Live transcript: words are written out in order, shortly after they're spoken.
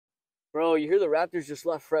Bro, you hear the Raptors just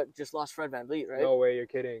lost Fred VanVleet, right? No way, you're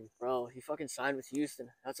kidding. Bro, he fucking signed with Houston.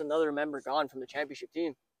 That's another member gone from the championship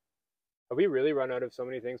team. Have we really run out of so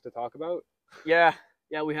many things to talk about? Yeah,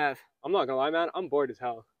 we have. I'm not gonna lie, man. I'm bored as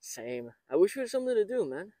hell. Same. I wish we had something to do,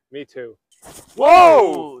 man. Me too.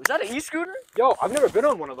 Whoa! Is that an e-scooter? Yo, I've never been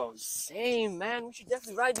on one of those. Same, man. We should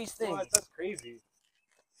definitely ride these things. What? That's crazy.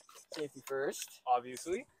 Safety first.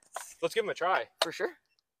 Obviously. Let's give them a try. For sure.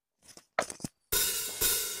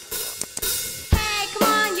 Hey, come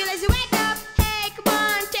on, you lazy, wake up. Hey, come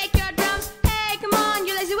on, take your drums. Hey, come on,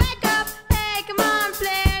 you lazy, wake up. Hey, come on,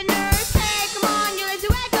 play nurse. Hey, come on, you lazy,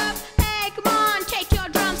 wake up. Hey, come on, take your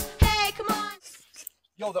drums. Hey, come on.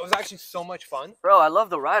 Yo, that was actually so much fun. Bro, I love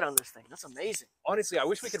the ride on this thing. That's amazing. Honestly, I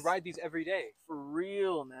wish we could ride these every day. For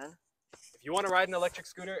real, man. If you want to ride an electric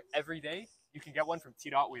scooter every day, you can get one from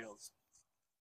T-Dot Wheels.